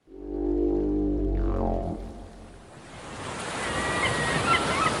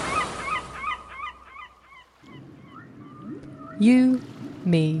You,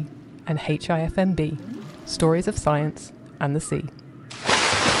 me, and HIFMB. Stories of Science and the Sea.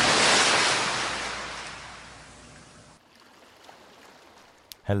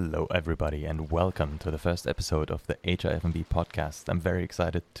 Hello everybody and welcome to the first episode of the HIFMB podcast. I'm very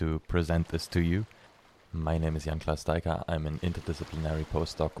excited to present this to you. My name is Jan-Klaas Steiker. I'm an interdisciplinary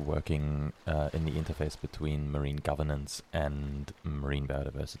postdoc working in the interface between marine governance and marine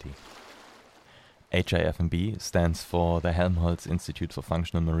biodiversity. HIFMB stands for the Helmholtz Institute for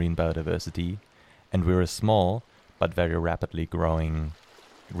Functional Marine Biodiversity, and we're a small but very rapidly growing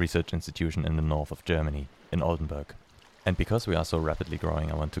research institution in the north of Germany, in Oldenburg. And because we are so rapidly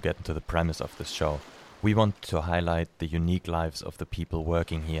growing, I want to get into the premise of this show. We want to highlight the unique lives of the people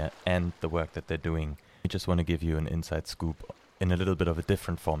working here and the work that they're doing. We just want to give you an inside scoop in a little bit of a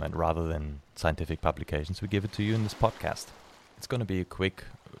different format rather than scientific publications. We give it to you in this podcast. It's going to be a quick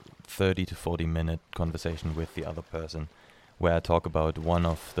 30 to 40 minute conversation with the other person where I talk about one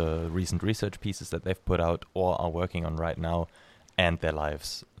of the recent research pieces that they've put out or are working on right now and their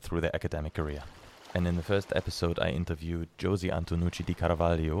lives through their academic career. And in the first episode, I interviewed Josie Antonucci di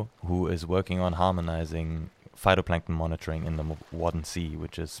Carvalho, who is working on harmonizing phytoplankton monitoring in the Wadden Sea,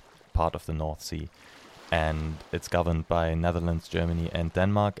 which is part of the North Sea. And it's governed by Netherlands, Germany, and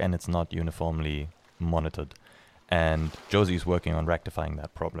Denmark, and it's not uniformly monitored. And Josie is working on rectifying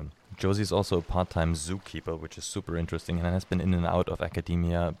that problem. Josie is also a part-time zookeeper, which is super interesting, and has been in and out of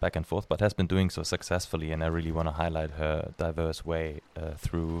academia back and forth, but has been doing so successfully, and I really want to highlight her diverse way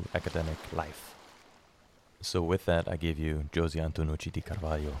through academic life. So with that, I give you Josie Antonucci di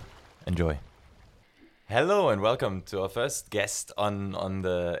Carvalho. Enjoy. Hello and welcome to our first guest on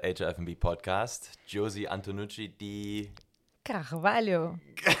the HIFMB podcast, Josie Antonucci di Carvalho.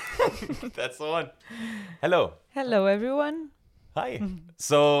 That's the one. Hello. Hello, everyone. Hi.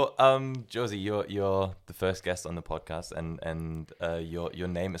 So, Josie, you're the first guest on the podcast, and your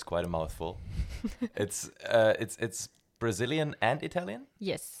name is quite a mouthful. It's Brazilian and Italian?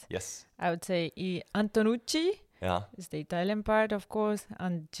 Yes. Yes. I would say Antonucci is the Italian part, of course,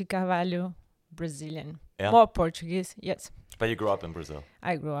 and Di Carvalho, Brazilian. Yeah. More Portuguese, yes. But you grew up in Brazil.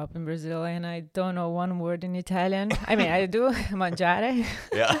 I grew up in Brazil and I don't know one word in Italian. I mean, I do, mangiare.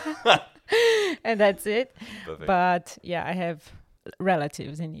 Yeah. And that's it. Perfect. But yeah, I have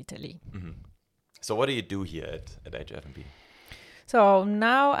relatives in Italy. Mm-hmm. So what do you do here at HIFMB? So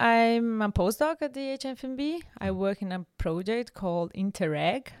now I'm a postdoc at the HIFMB. I work in a project called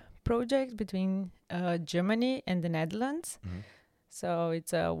Interreg project between Germany and the Netherlands. Mm-hmm. So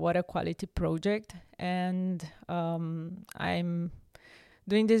it's a water quality project, and I'm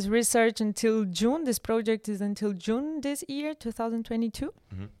doing this research until June. This project is until June this year, 2022.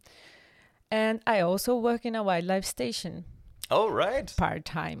 Mm-hmm. And I also work in a wildlife station. Oh, right.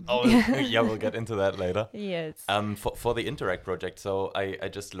 Part-time. Oh, yeah, we'll get into that later. Yes. For the Interreg project, so I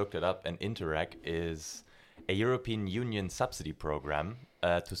just looked it up, and Interreg is a European Union subsidy program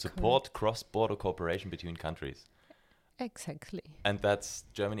to support cross-border cooperation between countries. Exactly. And that's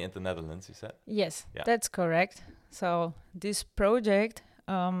Germany and the Netherlands, you said? Yes, Yeah. that's correct. So this project,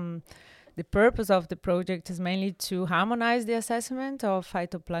 the purpose of the project is mainly to harmonize the assessment of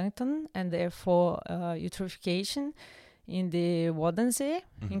phytoplankton and therefore eutrophication in the Wadden Sea,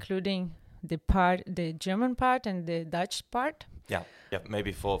 including the German part and the Dutch part. Yeah.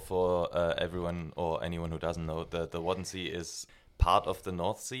 Maybe for everyone or anyone who doesn't know, the Wadden Sea is part of the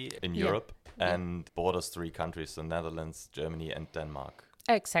North Sea in Europe and borders 3 countries, the Netherlands, Germany, and Denmark.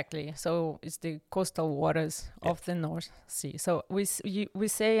 Exactly. So it's the coastal waters of the North Sea. So we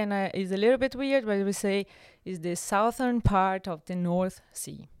say, and it's a little bit weird, but we say is the southern part of the North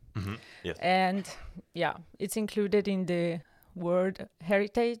Sea. Mm-hmm. Yes. And it's included in the World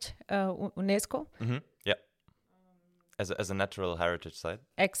Heritage UNESCO. Mm-hmm. Yeah. As a natural heritage site.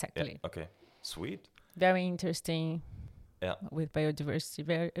 Exactly. Yeah. Okay. Sweet. Very interesting. Yeah. With biodiversity,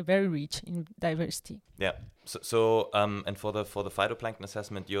 very very rich in diversity. Yeah. So and for the phytoplankton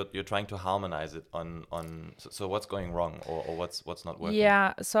assessment, you're trying to harmonize it on. So what's going wrong or what's not working?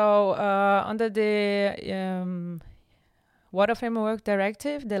 Yeah. So under the Water Framework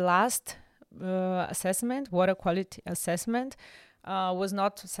Directive, the last assessment, water quality assessment, was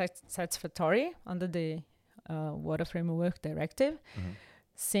not satisfactory under the Water Framework Directive. Mm-hmm.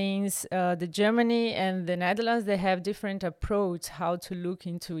 Since the Germany and the Netherlands, they have different approach how to look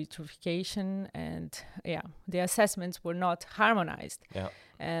into eutrophication, and the assessments were not harmonized. Yeah.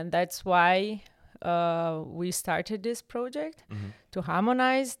 And that's why we started this project to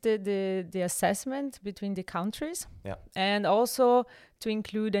harmonize the assessment between the countries, and also to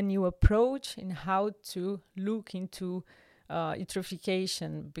include a new approach in how to look into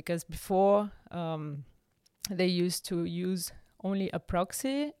eutrophication, because before they used to use only a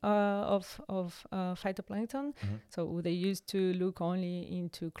proxy of phytoplankton. So they used to look only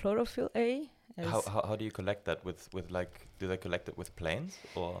into chlorophyll A. How do you collect that with like, do they collect it with planes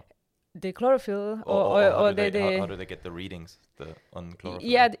or the chlorophyll or how do they get the readings on chlorophyll?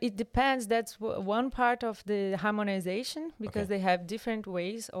 Yeah, it depends. That's one part of the harmonization, because they have different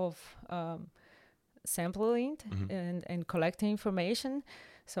ways of sampling and collecting information.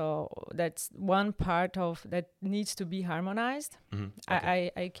 So that's one part of that needs to be harmonized.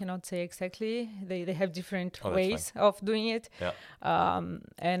 I cannot say exactly. They have different ways of doing it. Yeah.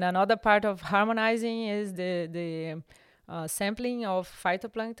 And another part of harmonizing is the sampling of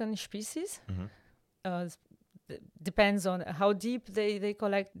phytoplankton species. Depends on how deep they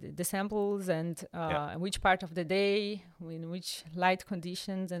collect the samples and which part of the day, in which light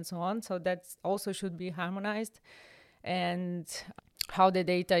conditions and so on. So that also should be harmonized. And how the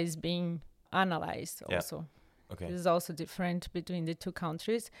data is being analyzed also. Okay. This is also different between the two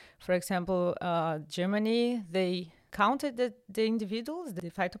countries. For example, Germany, they counted the individuals, the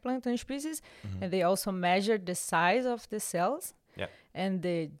phytoplankton species, and they also measured the size of the cells. Yeah. And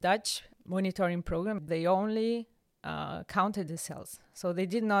the Dutch monitoring program, they only counted the cells. So they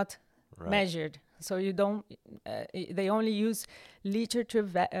did not measure. So you don't, they only use literature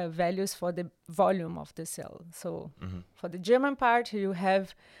values for the volume of the cell. So for the German part, you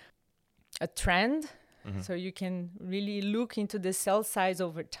have a trend. So you can really look into the cell size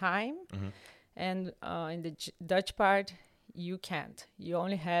over time. And in the Dutch part, you can't. You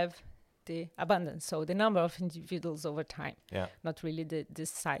only have the abundance, so the number of individuals over time, not really the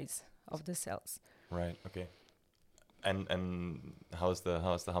size of the cells. Right. Okay. And how's the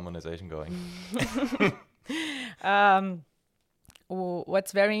harmonization going?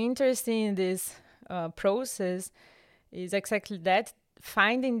 What's very interesting in this process is exactly that,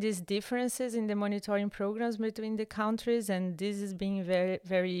 finding these differences in the monitoring programs between the countries, and this is being very,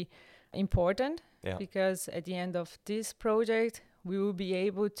 very important, because at the end of this project, we will be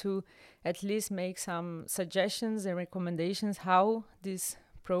able to at least make some suggestions and recommendations how these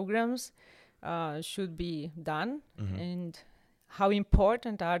programs should be done, and how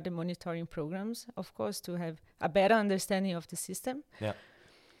important are the monitoring programs, of course, to have a better understanding of the system. Yeah.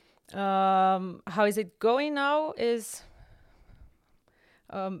 How is it going now is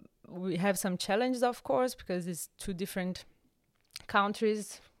we have some challenges, of course, because it's two different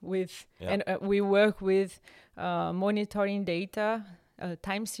countries with, and we work with monitoring data,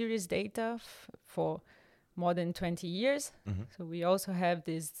 time series data for more than 20 years. So we also have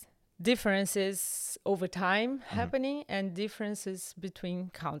these differences over time happening, and differences between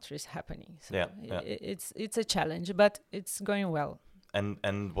countries happening. So it's a challenge, but it's going well.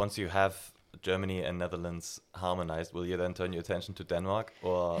 And once you have Germany and Netherlands harmonized, will you then turn your attention to Denmark,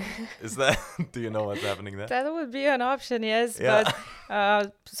 or is that, do you know what's happening there? That would be an option, yes.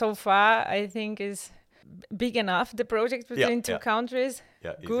 But so far, I think is big enough, the project between two countries.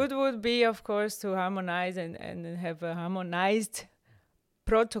 Good would be, of course, to harmonize and have a harmonized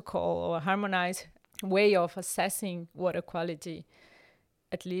protocol or harmonized way of assessing water quality,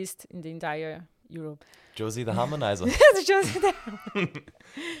 at least in the entire Europe. Josie the Harmoniser. Josie the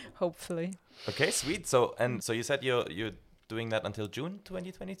hopefully. Okay, sweet. So you said you're doing that until June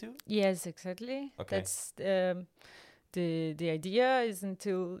 2022? Yes, exactly. Okay. That's the idea is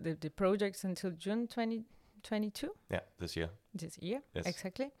until the project's until June 2022. Yeah, this year. This year, yes.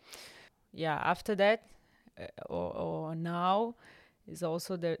 Exactly. Yeah, after that, or now, is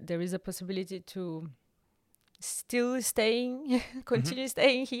also there is a possibility to still continue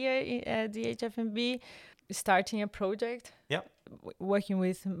staying here at the HFMB, starting a project. Yeah. Working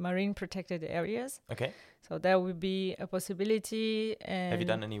with marine protected areas. Okay. So that would be a possibility. And have you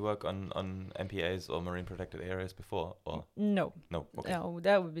done any work on MPAs or marine protected areas before? Or no. Okay. No,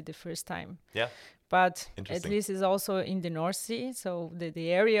 that would be the first time. Yeah. But at least it's also in the North Sea, so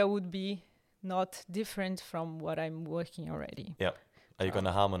the area would be not different from what I'm working already. Yeah. Are you going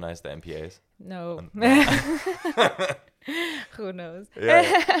to harmonize the MPAs? No. Who knows?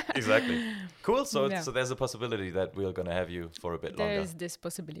 Yeah, exactly. Cool. So there's a possibility that we're going to have you for a bit longer. There is this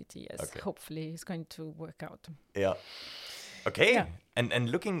possibility, yes. Okay. Hopefully it's going to work out. Yeah. Okay. Yeah. And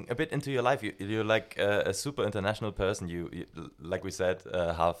looking a bit into your life, you're like a super international person. You like we said,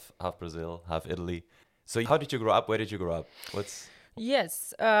 half Brazil, half Italy. So how did you grow up? Where did you grow up?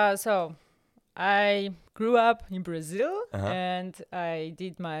 Yes. So I grew up in Brazil, and I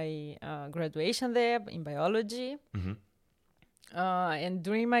did my graduation there in biology. And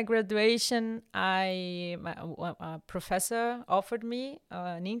during my graduation, a professor offered me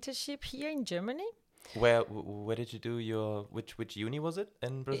an internship here in Germany. Where did you do your which uni was it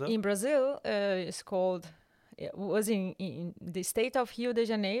in Brazil? In Brazil, it's called it was in the state of Rio de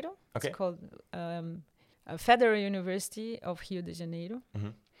Janeiro. Okay. It's called Federal University of Rio de Janeiro.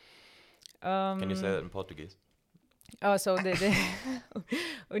 Can you say that in Portuguese? Oh, so the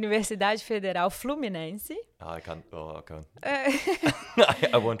Universidade Federal Fluminense. I can't. Oh, I can't. Uh,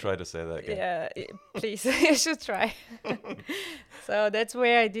 I won't try to say that again. Yeah, please, you should try. So that's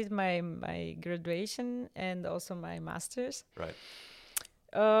where I did my graduation and also my master's. Right.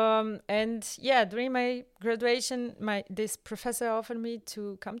 And yeah, during my graduation, this professor offered me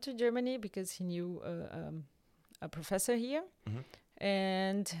to come to Germany because he knew a professor here.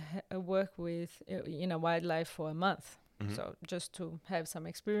 And work with wildlife for a month. So just to have some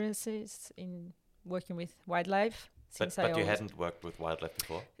experiences in working with wildlife. But you hadn't worked with wildlife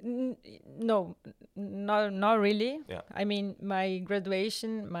before? No, not really. Yeah. I mean, my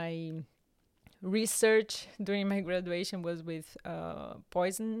graduation, my research during my graduation was with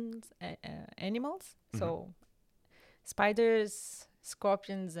poisoned animals. So spiders,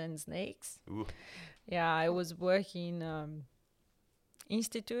 scorpions, and snakes. Ooh. Yeah, I was working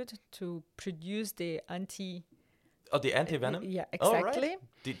institute to produce the anti... Oh, the anti-venom? Yeah, exactly. Oh,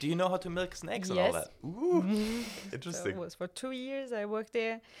 right. Do you know how to milk snakes and Yes. all that? Ooh, So interesting. it was for 2 years I worked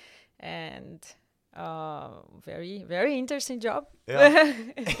there, and very, very interesting job. Yeah.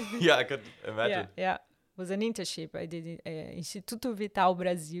 Yeah, I could imagine. Yeah. It was an internship. I did it. Instituto Vital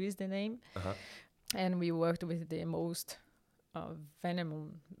Brasil is the name. And we worked with the most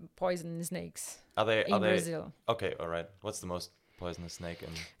poison snakes Are they? in Brazil. Okay, all right. What's the most poisonous snake or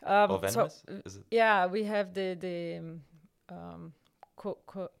So, venomous? Is it? yeah, we have the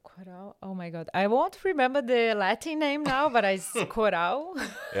coral. Oh my God, I won't remember the Latin name now, but it's coral.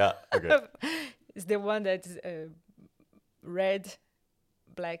 Yeah. Okay. It's the one that's red,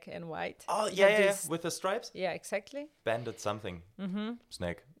 black, and white. Oh But yeah, this- with the stripes. Yeah, exactly. Banded something.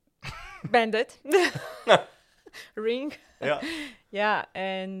 Snake. Bandit. Ring. Yeah. Yeah,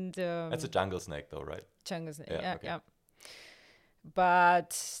 and That's a jungle snake, though, right? jungle snake. Yeah, Yeah, okay. yeah.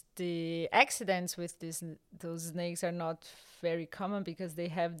 But the accidents with those snakes are not very common because they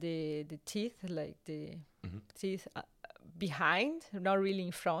have the teeth, like the teeth behind, not really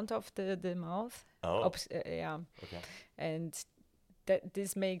in front of the mouth. Oh. Yeah, Okay. and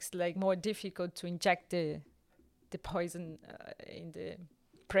this makes like more difficult to inject the poison in the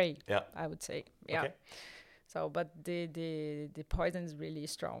prey. Yeah. I would say. Yeah. Okay. So, but the poison is really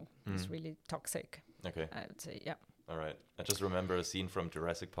strong. It's really toxic. Okay. I would say. Yeah. All right. I just remember a scene from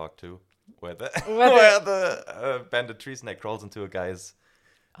Jurassic Park 2 where the Where the banded tree snake crawls into a guy's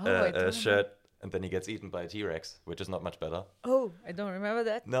I don't shirt and then he gets eaten by a T-Rex, which is not much better. Oh, I don't remember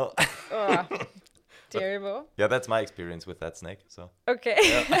that. No. Oh, terrible. Yeah, that's my experience with that snake. So. Okay.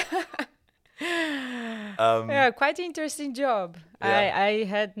 Yeah, quite interesting job. Yeah. I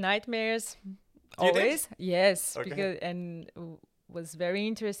had nightmares You did? always. Yes, Okay. because was very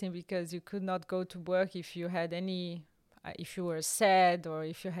interesting because you could not go to work if you had any, if you were sad or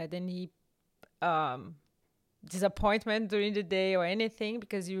if you had any disappointment during the day or anything,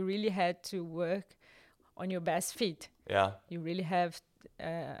 because you really had to work on your best feet. Yeah. You really had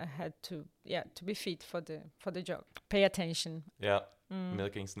to be fit for the job. Pay attention. Yeah.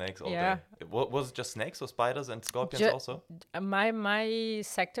 Milking snakes all Yeah. day. Was it just snakes or spiders and scorpions Ju- also? My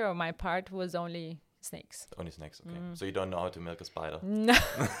sector or my part was only snakes. Only snakes, okay. So you don't know how to milk a spider? No.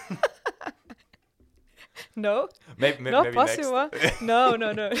 No, Maybe not next. possible. No.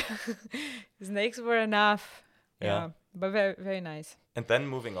 Snakes were enough. Yeah. Yeah, but very, very nice. And then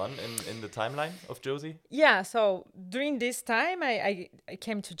moving on in the timeline of Josie? Yeah, so during this time, I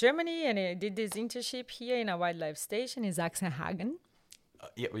came to Germany and I did this internship here in a wildlife station in Sachsenhagen.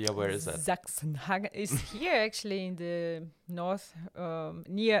 Yeah, where is that? Sachsenhagen is here actually in the north,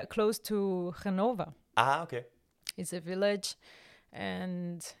 close to Hanover. Ah, okay. It's a village,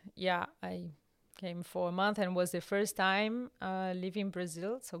 and yeah, I came for a month and was the first time leaving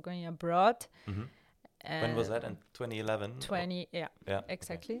Brazil, so going abroad. When was that? In 2011? 20, yeah, Yeah.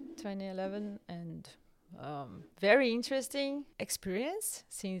 exactly, 2011, and very interesting experience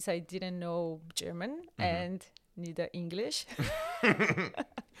since I didn't know German and neither English.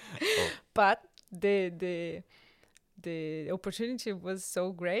 But the opportunity was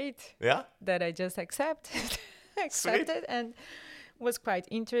so great Yeah? that I just accepted and was quite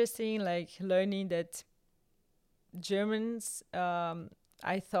interesting, like learning that Germans,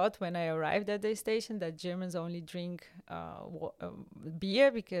 I thought when I arrived at the station that Germans only drink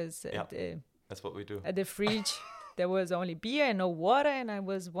beer because That's what we do. at the fridge there was only beer and no water, and I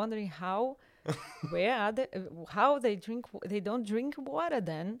was wondering how they don't drink water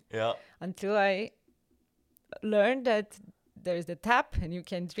then, Yeah. until I learned that there is the tap, and you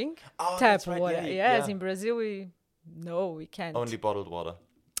can drink Oh, tap that's right. water. Yeah, Yes, in Brazil we can't. only bottled water.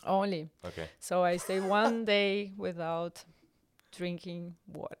 Only. Okay. So I stayed one day without drinking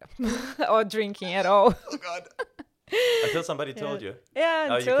water or drinking at all. Oh God. Until somebody told you. Yeah,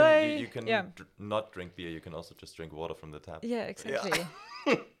 Oh, until you can not drink beer. You can also just drink water from the tap. Yeah, exactly.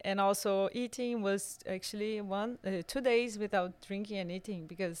 And also eating was actually 2 days without drinking and eating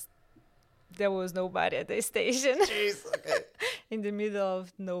because there was nobody at the station. Jeez. Okay. In the middle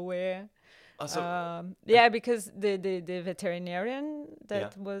of nowhere. Because the veterinarian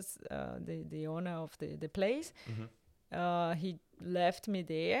that was the owner of the place, he left me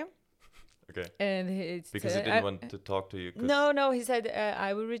there. Okay. And because he didn't want to talk to you. No, he said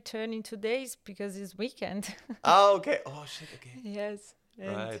I will return in 2 days because it's weekend. Oh, okay. Oh shit. Okay. Yes.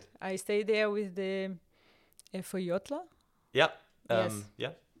 And Right. I stayed there with the Fojotla. Yeah. Yes.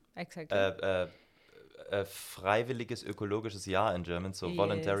 Yeah. Exactly. Freiwilliges ökologisches Jahr in German, so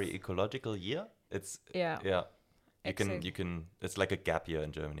voluntary ecological year. It's You can. It's like a gap year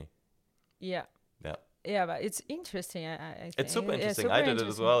in Germany. Yeah. Yeah. Yeah, but it's interesting. I think it's super interesting. Super I did it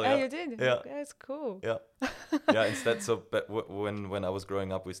as well. Yeah. Oh, you did? Yeah. That's cool. Yeah. Yeah. Instead, so but when I was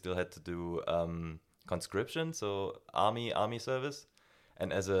growing up, we still had to do conscription, so army service,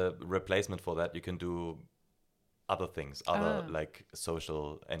 and as a replacement for that, you can do other things, like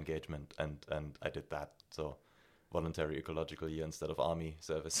social engagement, and I did that. So voluntary ecological year instead of army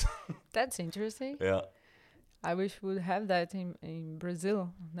service. That's interesting. Yeah. I wish we would have that in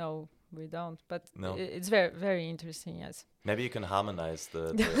Brazil. No, we don't. But No. It's very, very interesting, yes. Maybe you can harmonize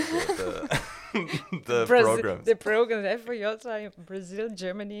the programs. The programs for Jota, Brazil,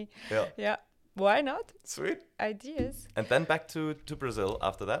 Germany. Yeah. Yeah. Why not? Sweet. Ideas. And then back to Brazil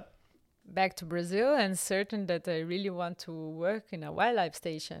after that? Back to Brazil, and certain that I really want to work in a wildlife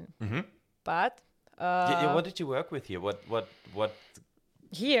station. Mm-hmm. But what did you work with here? What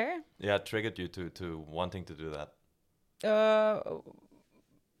here? Yeah, triggered you to wanting to do that?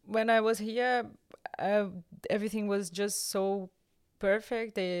 When I was here, everything was just so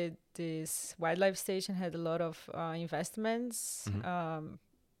perfect. This wildlife station had a lot of investments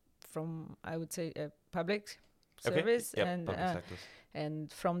from, I would say, public service and public sectors.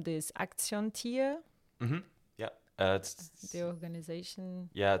 And from this Action Tier. Mm-hmm. Yeah. It's the organization.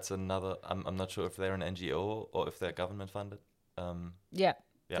 Yeah, it's another. I'm not sure if they're an NGO or if they're government funded. Yeah,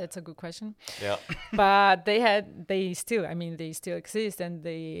 that's a good question. Yeah, but they still exist, and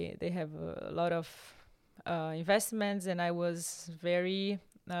they have a lot of investments, and I was very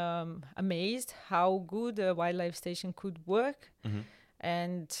amazed how good a wildlife station could work,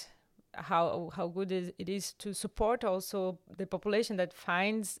 and how good it is to support also the population that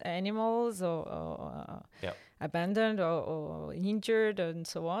finds animals or abandoned or injured and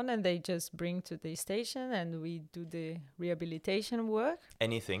so on, and they just bring to the station and we do the rehabilitation work.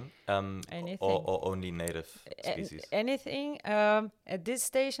 Anything? Anything. Or only native species? Anything. At this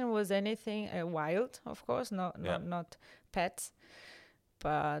station was anything wild, of course, not pets,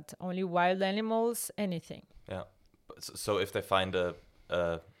 but only wild animals, anything. Yeah. So if they find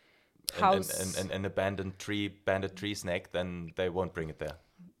an abandoned tree snake, then they won't bring it there.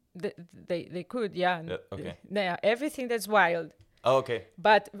 They could, yeah. Okay. Yeah, everything that's wild. Oh, okay.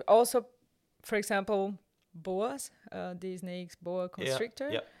 But also, for example, boas, the snake's boa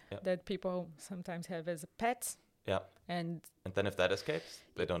constrictor, that people sometimes have as pets. Yeah. And then if that escapes,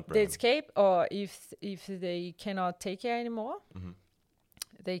 they don't bring They them. escape, or if they cannot take care anymore,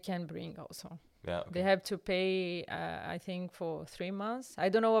 they can bring also. Yeah, okay. They have to pay, I think, for 3 months. I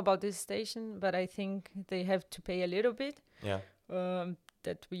don't know about this station, but I think they have to pay a little bit. Yeah.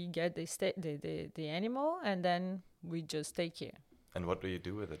 That we get the animal, and then we just take care. And what do you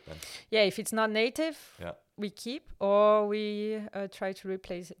do with it then? Yeah, if it's not native, we keep, or we try to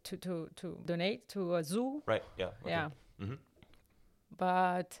replace it to donate to a zoo. Right. Yeah. Okay. Yeah. Mm-hmm.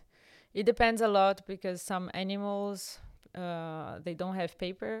 But it depends a lot because some animals they don't have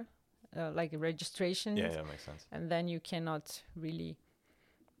paper. Like registration. Yeah, makes sense. And then you cannot really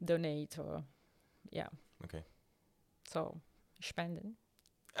donate or, Okay. So, spenden.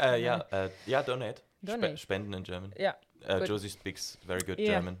 Donate. Spenden in German. Yeah. Josie speaks very good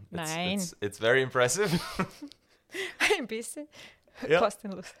German. It's very impressive. Ein bisschen. Yeah.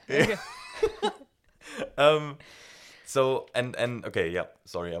 Kostenlos. Yeah. So and okay, yeah.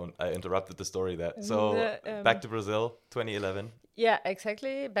 Sorry, I interrupted the story there. So back to Brazil, 2011. Yeah,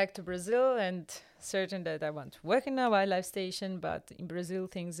 exactly. Back to Brazil, and certain that I want to work in a wildlife station, but in Brazil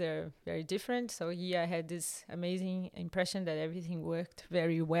things are very different. So here I had this amazing impression that everything worked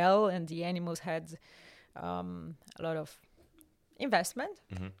very well, and the animals had a lot of investment.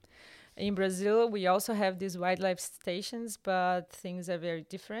 In Brazil, we also have these wildlife stations, but things are very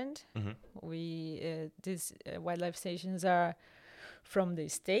different. These wildlife stations are from the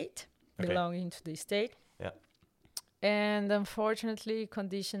state, belonging to the state. Yeah. And unfortunately,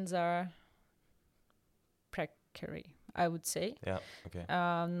 conditions are precary, I would say. Yeah. Okay.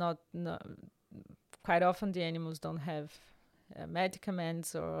 Not quite often the animals don't have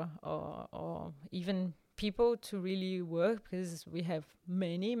medicaments or even people to really work, because we have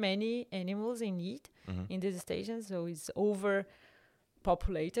many animals in need in these stations, so it's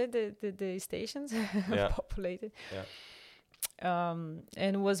overpopulated, the stations. Populated. And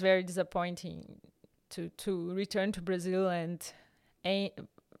it was very disappointing to return to Brazil and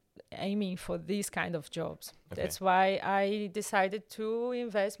aiming for these kind of jobs. That's why I decided to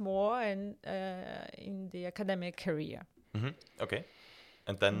invest more in the academic career. Okay.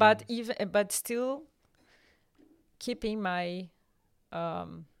 And then but still keeping my a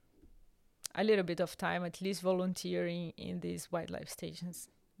little bit of time, at least volunteering in these wildlife stations.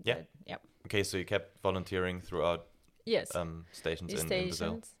 Yeah. Okay, so you kept volunteering throughout stations in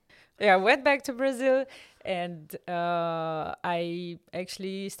Brazil. Yeah, I went back to Brazil, and I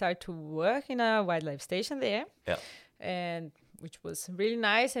actually started to work in a wildlife station there. Yeah. And which was really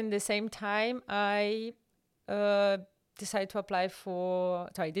nice. And at the same time, I decided to apply so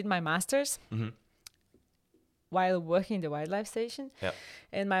I did my master's while working in the wildlife station. Yeah.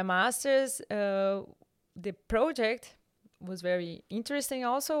 And my master's, the project was very interesting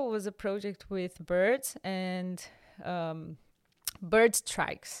also. It was a project with birds and bird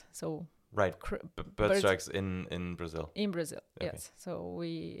strikes. So right, bird strikes in Brazil. In Brazil, yes. So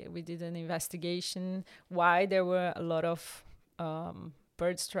we did an investigation why there were a lot of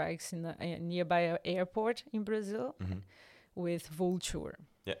bird strikes in a nearby airport in Brazil with vulture.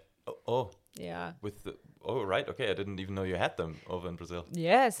 Yeah. Yeah. Right. Okay, I didn't even know you had them over in Brazil.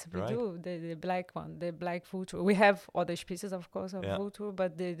 Yes, we do. The black one, the black vulture. We have other species, of course, of vulture,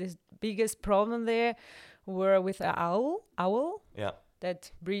 but the biggest problem there were with an owl. Yeah.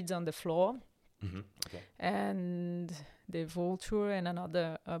 That breeds on the floor. Okay. And the vulture and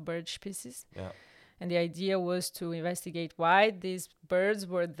another bird species. Yeah. And the idea was to investigate why these birds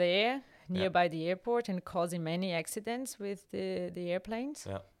were there nearby the airport and causing many accidents with the airplanes.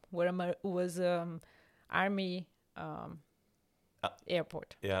 Yeah. Where was army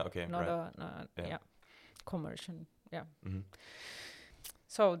airport. Yeah. Okay. Not commercial. Yeah.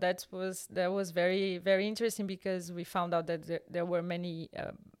 So that was very, very interesting, because we found out that there were many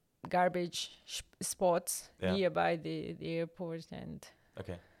garbage spots nearby the airport, and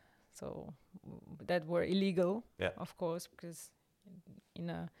so that were illegal, of course, because in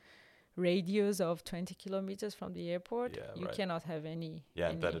a radius of 20 kilometers from the airport, you cannot have any.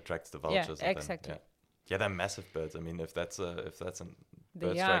 Yeah, that attracts the vultures. Yeah, exactly. Yeah, they're massive birds. I mean, if that's a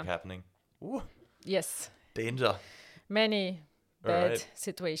bird strike happening, yes, danger. Many bad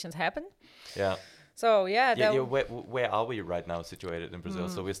situations happen. Yeah. So where are we right now situated in Brazil?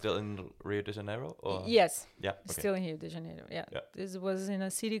 So we're still in Rio de Janeiro, or yes, okay. Still in Rio de Janeiro. Yeah. This was in a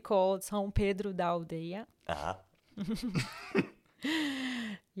city called São Pedro da Aldeia.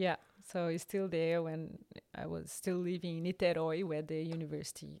 Yeah. So it's still there when I was still living in Niterói, where the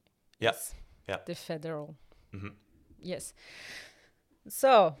university is. Yeah. The federal. Yes.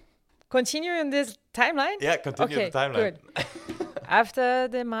 So continuing this timeline. Yeah, continue the timeline. Good. After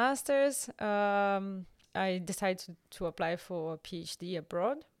the master's, I decided to apply for a PhD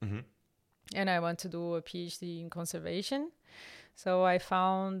abroad. And I want to do a PhD in conservation. So I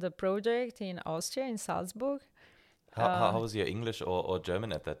found a project in Austria, in Salzburg. How was your English or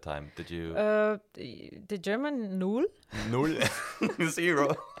German at that time? Did you... the German, null. Null?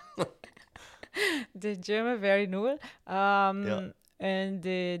 Zero. The German, very null. And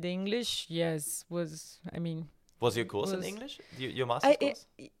the English, yes, was, I mean... Was your course in English? Your master's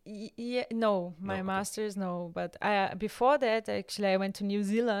course? No, my master's, no. But before that, actually, I went to New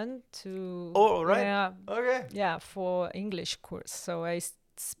Zealand to... Oh, right. Yeah, okay. Yeah, for English course. So I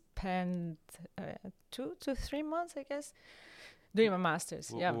spent 2 to 3 months, I guess, doing my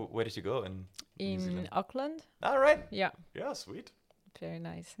master's. Where did you go in New Zealand? Auckland. All right. Yeah. Yeah, sweet. Very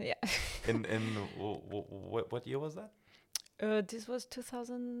nice. Yeah. In what year was that? This was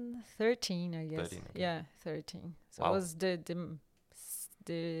 2013, I guess. 13, okay. Yeah, 13. So it was the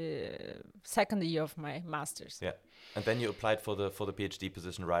second year of my master's. Yeah, and then you applied for the PhD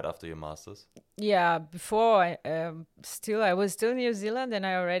position right after your master's. Yeah, before I was still in New Zealand, and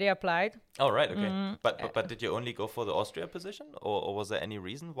I already applied. Oh, right, okay. But did you only go for the Austria position, or was there any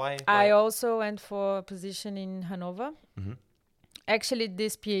reason why? I also went for a position in Hanover. Actually,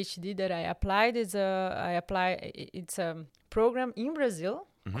 this PhD that I applied it's a program in Brazil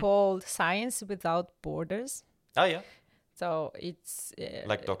called Science Without Borders. Oh, yeah. So it's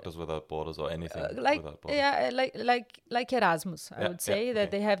like Doctors Without Borders or anything without borders. Yeah, like Erasmus, I would say, that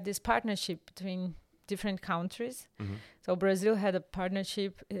okay. they have this partnership between different countries. So Brazil had a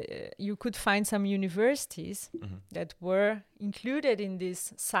partnership. You could find some universities that were included in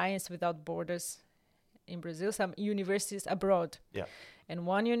this Science Without Borders in Brazil, some universities abroad. Yeah. And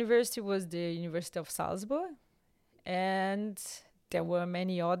one university was the University of Salzburg, and there were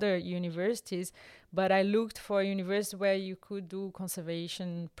many other universities, but I looked for a university where you could do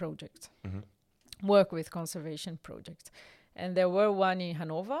conservation projects, work with conservation projects. And there were one in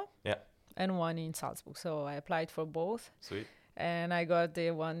Hanover and one in Salzburg. So I applied for both. Sweet. And I got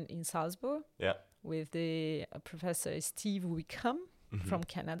the one in Salzburg with the professor Steve Wickham from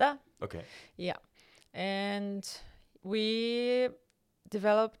Canada. Okay. Yeah. And we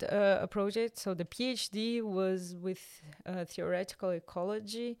developed a project. So the PhD was with theoretical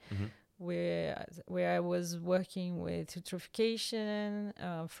ecology, where I was working with eutrophication,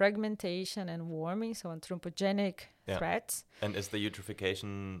 fragmentation, and warming, so anthropogenic threats. And is the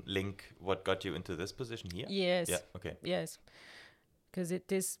eutrophication link what got you into this position here? Yes. Yeah. Okay. Yes, because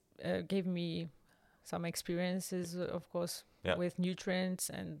this gave me some experiences, of course, with nutrients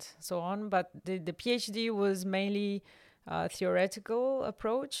and so on. But the PhD was mainly a theoretical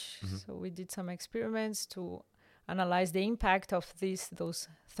approach. So we did some experiments to analyze the impact of those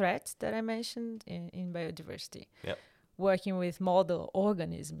threats that I mentioned in biodiversity. Yeah. Working with model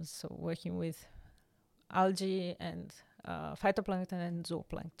organisms, so working with algae and phytoplankton and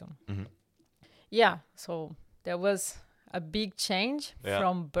zooplankton. Yeah, so there was a big change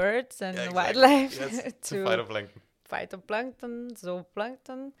from birds and wildlife to phytoplankton,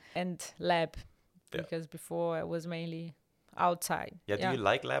 zooplankton, and lab. Because before I was mainly outside. Yeah, do you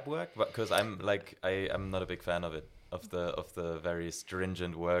like lab work? Because I'm not a big fan of it, of the very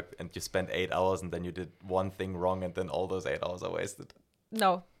stringent work, and you spend 8 hours and then you did one thing wrong and then all those 8 hours are wasted.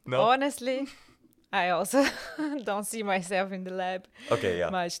 No? Honestly, I also don't see myself in the lab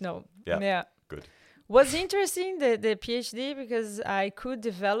much. No. Yeah. Good. Was interesting the PhD because I could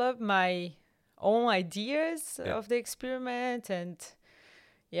develop my own ideas of the experiment and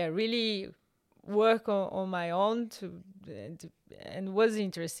really work on my own and was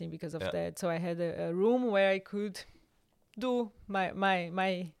interesting because of that. So I had a room where I could do my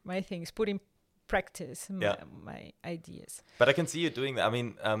things, put in practice my ideas. But I can see you doing that. I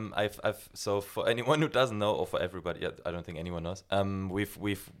mean, so for anyone who doesn't know, or for everybody, I don't think anyone knows.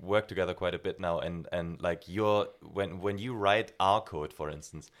 We've worked together quite a bit now, and like when you write R code, for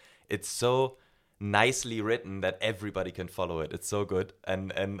instance, it's so nicely written that everybody can follow it. It's so good,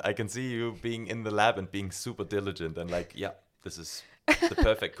 and I can see you being in the lab and being super diligent and like, this is the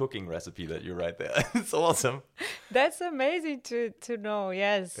perfect cooking recipe that you write there. It's awesome. That's amazing to know.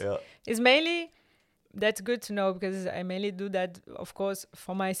 Yes, it's mainly that's good to know because I mainly do that, of course,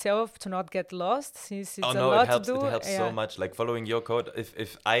 for myself to not get lost since it's a lot to do. It helps so much. Like following your code.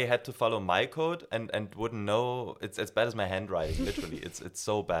 If I had to follow my code and wouldn't know, it's as bad as my handwriting. Literally, it's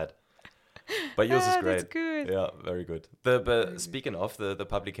so bad. But yours is great. That's good. Yeah, very good. But speaking of, the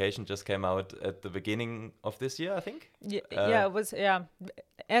publication just came out at the beginning of this year, I think. It was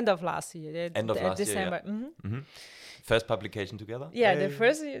end of last year. End of last December. year. First publication together. Yeah, the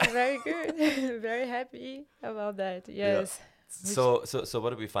first is very good. Very happy about that. Yes. Yeah. So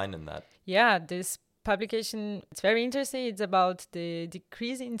what do we find in that? Yeah, this publication, it's very interesting. It's about the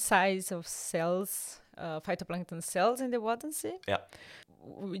decrease in size of cells, phytoplankton cells in the Wadden-Sea. Yeah.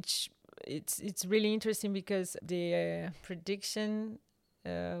 Which it's really interesting because the prediction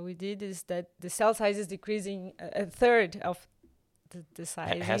we did is that the cell size is decreasing a third of the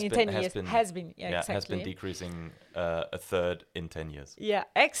size in 10 years. Has been decreasing a third in 10 years. Yeah,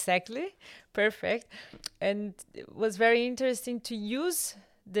 exactly. Perfect. And it was very interesting to use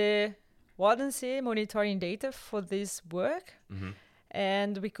the Wadden-Sea monitoring data for this work.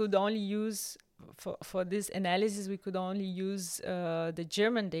 And we could only use for this analysis, we could only use the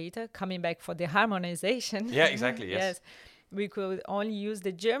German data coming back for the harmonization. Yeah, exactly. Yes. We could only use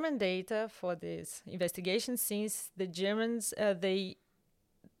the German data for this investigation since the Germans they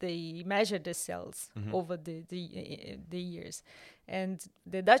measured the cells over the years, and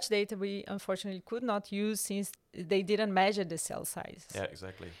the Dutch data we unfortunately could not use since they didn't measure the cell size. Yeah,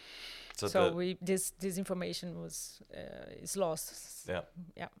 exactly. So this information is lost.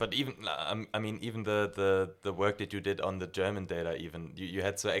 Yeah. But even even the work that you did on the German data, even you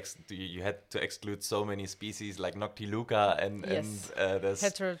had to exclude so many species like Noctiluca and there's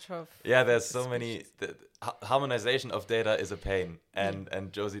heterotroph. Yeah, there's so many. The harmonization of data is a pain,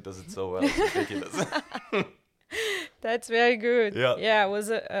 and Josie does it so well. It's ridiculous. That's very good. Yeah. Yeah, it was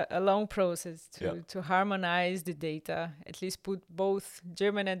a long process Yeah. to harmonize the data, at least put both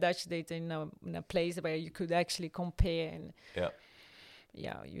German and Dutch data in a place where you could actually compare and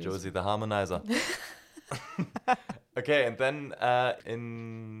use Josie the Harmoniser. Okay, and then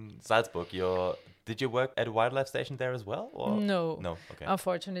in Salzburg, did you work at a wildlife station there as well? Or? No. No, okay.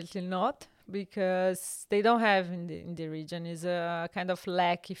 Unfortunately not, because they don't have in the region. Is a kind of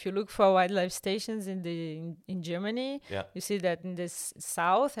lack. If you look for wildlife stations in Germany, you see that in the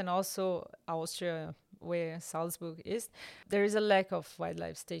south and also Austria, where Salzburg is, there is a lack of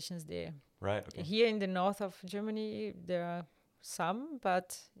wildlife stations there. Right, okay. Here in the north of Germany, there are some,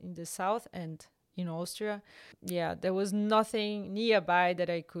 but in the south and in Austria, there was nothing nearby that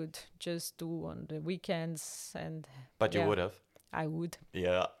I could just do on the weekends. But you would have? I would.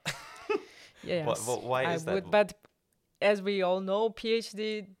 Yeah. Yes, why is that? would, but as we all know,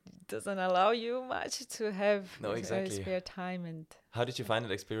 PhD doesn't allow you much to have spare time. And how did you find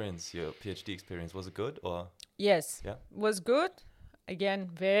that experience, your PhD experience? Was it good or? Yes, was good. Again,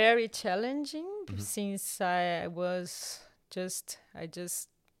 very challenging since I just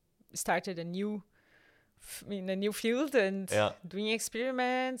started a new field and doing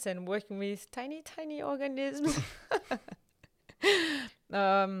experiments and working with tiny organisms.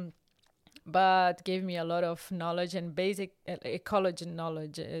 But gave me a lot of knowledge and basic ecology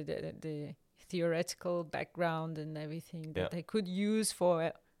knowledge, the theoretical background and everything that I could use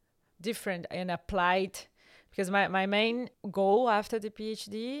for different and applied. Because my main goal after the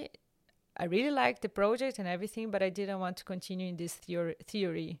PhD, I really liked the project and everything, but I didn't want to continue in this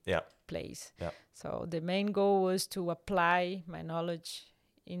theory place. Yeah. So the main goal was to apply my knowledge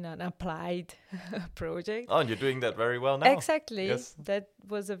in an applied project. Oh, and you're doing that very well now. Exactly. Yes. That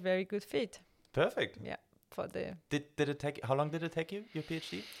was a very good fit. Perfect. Yeah. For the Did it take? How long did it take you? Your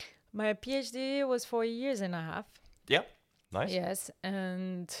PhD? My PhD was 4 years and a half. Yeah. Nice. Yes,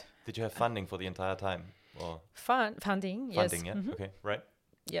 and did you have funding for the entire time? Or funding? Yes. Funding. Yeah. Mm-hmm. Okay. Right.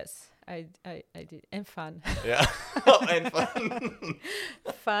 Yes, I did, and fun. Yeah. And fun.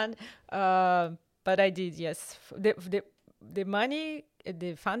 Fun. But I did. Yes. The money,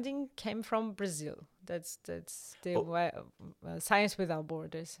 the funding came from Brazil. That's the Science Without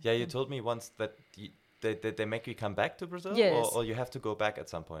Borders. Yeah, you told me once that they make you come back to Brazil, yes. or you have to go back at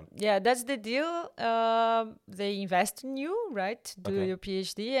some point. Yeah, that's the deal. They invest in you, right? Do your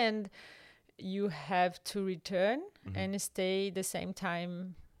PhD, and you have to return and stay the same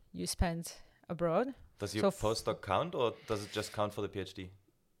time you spent abroad. Does your postdoc count, or does it just count for the PhD?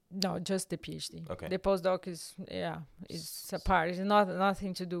 No, just the PhD. Okay. The postdoc is apart. It's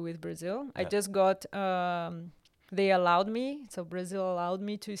nothing to do with Brazil. I just got. They allowed me. So Brazil allowed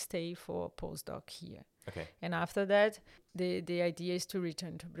me to stay for a postdoc here. Okay. And after that, the idea is to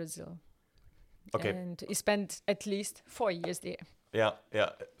return to Brazil. Okay. And spend at least 4 years there. Yeah.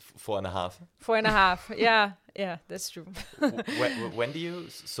 4.5. 4.5. Yeah, that's true. when do you?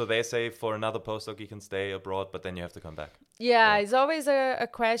 So they say for another postdoc you can stay abroad, but then you have to come back. Yeah, it's always a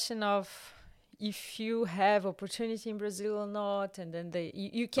question of if you have opportunity in Brazil or not, and then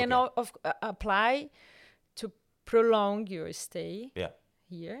you can apply to prolong your stay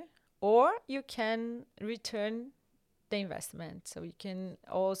here, or you can return the investment. So you can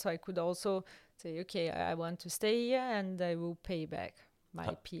I could also say, okay, I want to stay here, and I will pay back my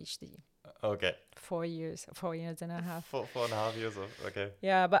PhD. Okay. 4 years and a half. 4.5 years. Okay.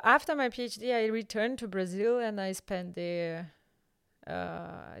 Yeah, but after my PhD, I returned to Brazil and I spent there.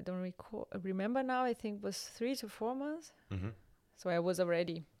 I don't remember now. I think it was 3 to 4 months. Mm-hmm. So I was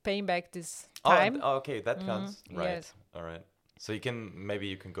already paying back this time. Oh, okay, that counts. Right. Yes. All right. So you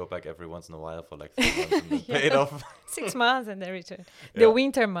can go back every once in a while for like 3 months and then pay it off. 6 months and then return. The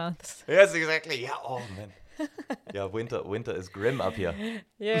winter months. Yes, exactly. Yeah. Oh man. Yeah, winter is grim up here.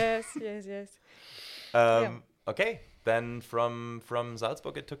 Yes. Okay, then from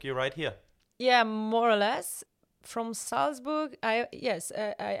Salzburg it took you right here. Yeah, more or less. From Salzburg,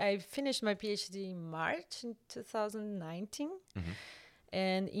 I finished my PhD in March in 2019,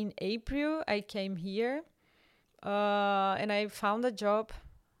 and in April I came here, and I found a job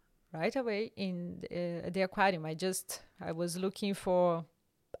right away in the aquarium. I was looking for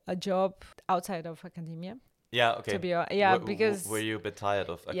a job outside of academia. Yeah, okay. Because were you a bit tired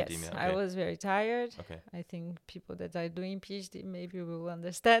of academia? Yes, okay. I was very tired. Okay. I think people that are doing PhD maybe will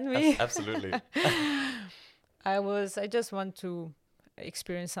understand me. Absolutely. I just want to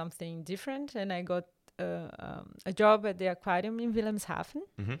experience something different, and I got a job at the aquarium in Wilhelmshaven,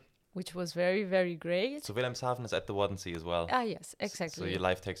 which was very, very great. So Wilhelmshaven is at the Waddensee as well. Ah, yes, exactly. So your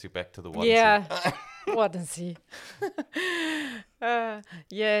life takes you back to the Waddensee. Wadensee.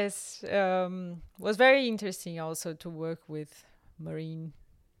 Yes, was very interesting also to work with marine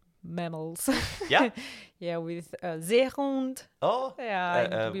mammals. Yeah. Yeah, with zeehond. Oh. Yeah,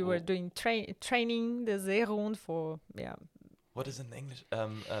 and we were doing training the zeehond for What is in English?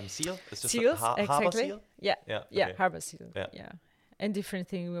 Seal? It's just seals. harbor Exactly. seal? Yeah, Yeah. yeah, Okay. harbor seal. Yeah. Yeah. And different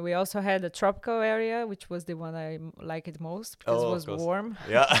thing. We also had a tropical area, which was the one I liked most because it was warm.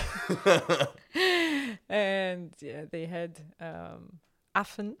 Yeah. And yeah, they had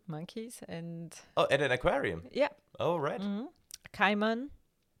affen monkeys and and an aquarium. yeah. Oh, right. Caiman.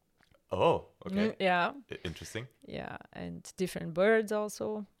 Oh, okay. Yeah. Interesting. Yeah, and different birds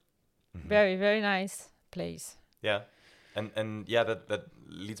also. Mhm. Very, very nice place. Yeah. And yeah, that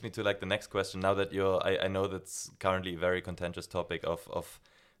leads me to like the next question. Now that I know that's currently a very contentious topic of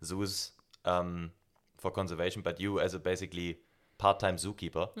zoos for conservation, but you as a basically part-time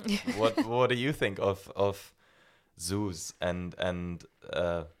zookeeper, what do you think of zoos and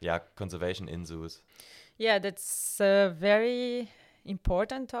conservation in zoos? Yeah, that's a very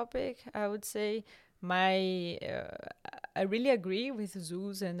important topic, I would say. I really agree with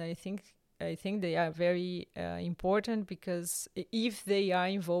zoos, and I think they are very important because if they are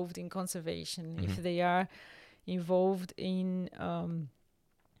involved in conservation, if they are involved in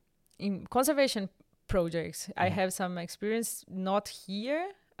conservation projects. I have some experience, not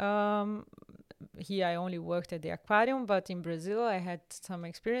here. Here I only worked at the aquarium, but in Brazil I had some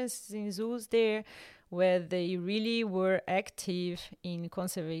experience in zoos there where they really were active in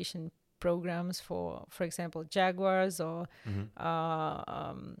conservation programs for example, jaguars or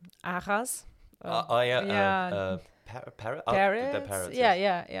arras. Parrots. Parrots.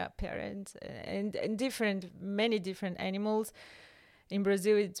 Yeah, parrots and many different animals. In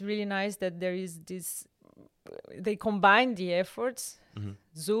Brazil, it's really nice that there is this. They combine the efforts,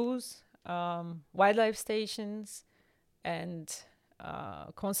 zoos, wildlife stations, and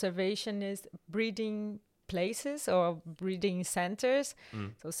conservationist breeding places or breeding centers.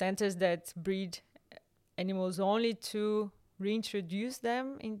 So centers that breed animals only to reintroduce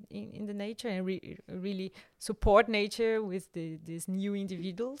them in the nature and really support nature with these new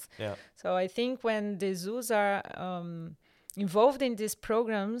individuals. Yeah. So I think when the zoos are involved in these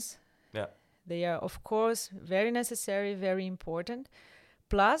programs, they are of course very necessary, very important.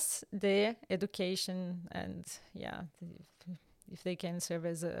 Plus the education and if they can serve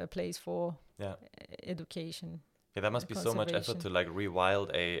as a place for education. Yeah, that must be so much effort to like rewild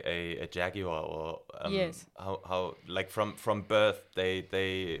a jaguar or yes. How like from birth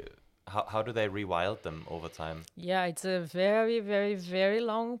how do they rewild them over time? Yeah, it's a very, very, very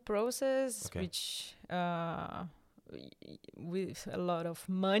long process, which with a lot of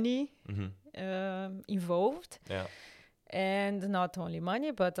money involved. Yeah. And not only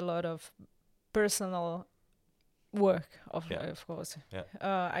money, but a lot of personal work, of course. Yeah.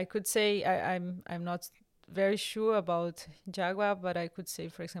 I could say I'm not very sure about jaguar, but I could say,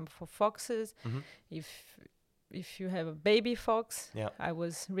 for example, for foxes, if you have a baby fox, I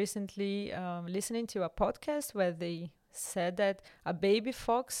was recently listening to a podcast where they said that a baby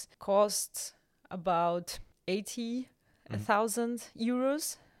fox costs about 80,000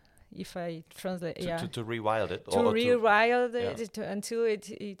 euros. If I translate, to rewild it, until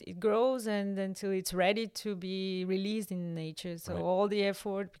it grows and until it's ready to be released in nature. So all the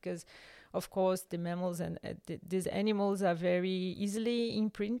effort, because of course the mammals and these animals are very easily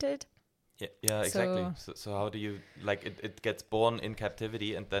imprinted. Yeah, exactly. So how do you like it gets born in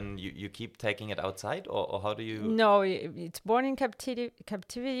captivity and then you keep taking it outside, or how do you? No, it's born in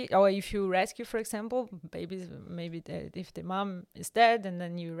captivity, or if you rescue, for example, babies, maybe if the mom is dead and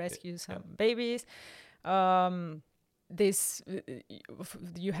then you rescue some babies, this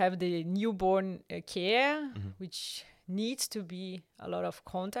you have the newborn care, which needs to be a lot of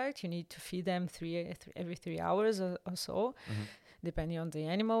contact. You need to feed them every 3 hours or so. Depending on the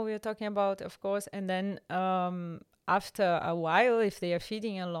animal we are talking about, of course. And then after a while, if they are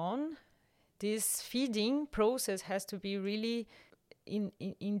feeding alone, this feeding process has to be really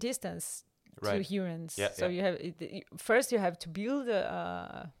in distance to humans. You have first you have to build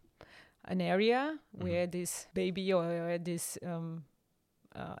an area where this baby or this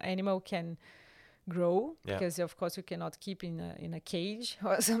animal can grow, because of course you cannot keep in a cage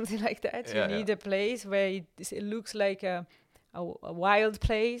or something like that. You need a place where it looks like a wild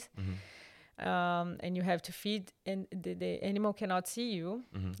place, and you have to feed, and the animal cannot see you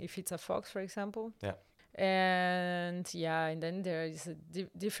if it's a fox, for example. And then there is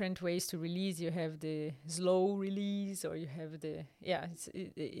different ways to release. You have the slow release, or you have the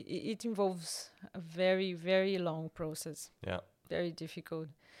it involves a very, very long process. very difficult.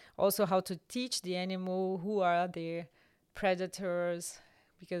 Also, how to teach the animal who are the predators,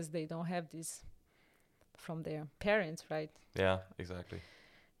 because they don't have this from their parents, right? Yeah, exactly.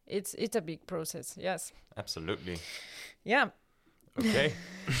 It's a big process. Yes. Absolutely. Yeah. Okay.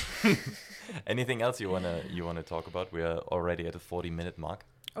 Anything else you wanna talk about? We are already at a 40-minute mark.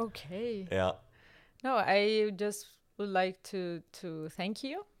 Okay. Yeah. No, I just would like to thank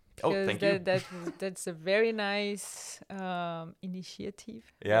you. Oh, thank you. That's a very nice initiative.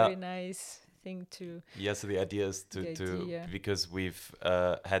 Yeah. Very nice thing to. Yeah, so the idea is to because we've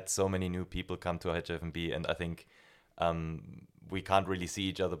had so many new people come to HFMB, and I think we can't really see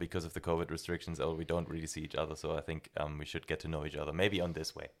each other because of the COVID restrictions, or we don't really see each other. So I think we should get to know each other, maybe on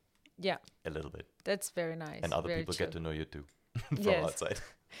this way. Yeah. A little bit. That's very nice. And other very people chill. get to know you too from outside.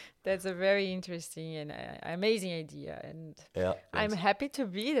 That's a very interesting and amazing idea, and yeah, I'm happy to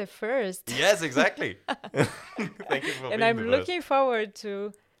be the first. Yes, exactly. Thank you for being and I'm the looking forward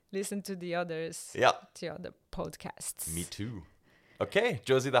to listen to the others. Yeah. To other podcasts. Me too. Okay,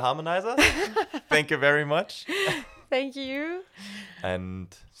 Josie the Harmoniser. Thank you very much. Thank you.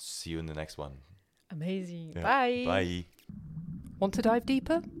 And see you in the next one. Amazing. Yeah. Bye. Bye. Want to dive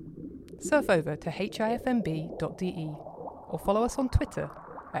deeper? Surf over to hifmb.de or follow us on Twitter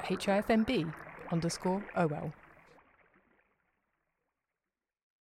at hifmb_OL.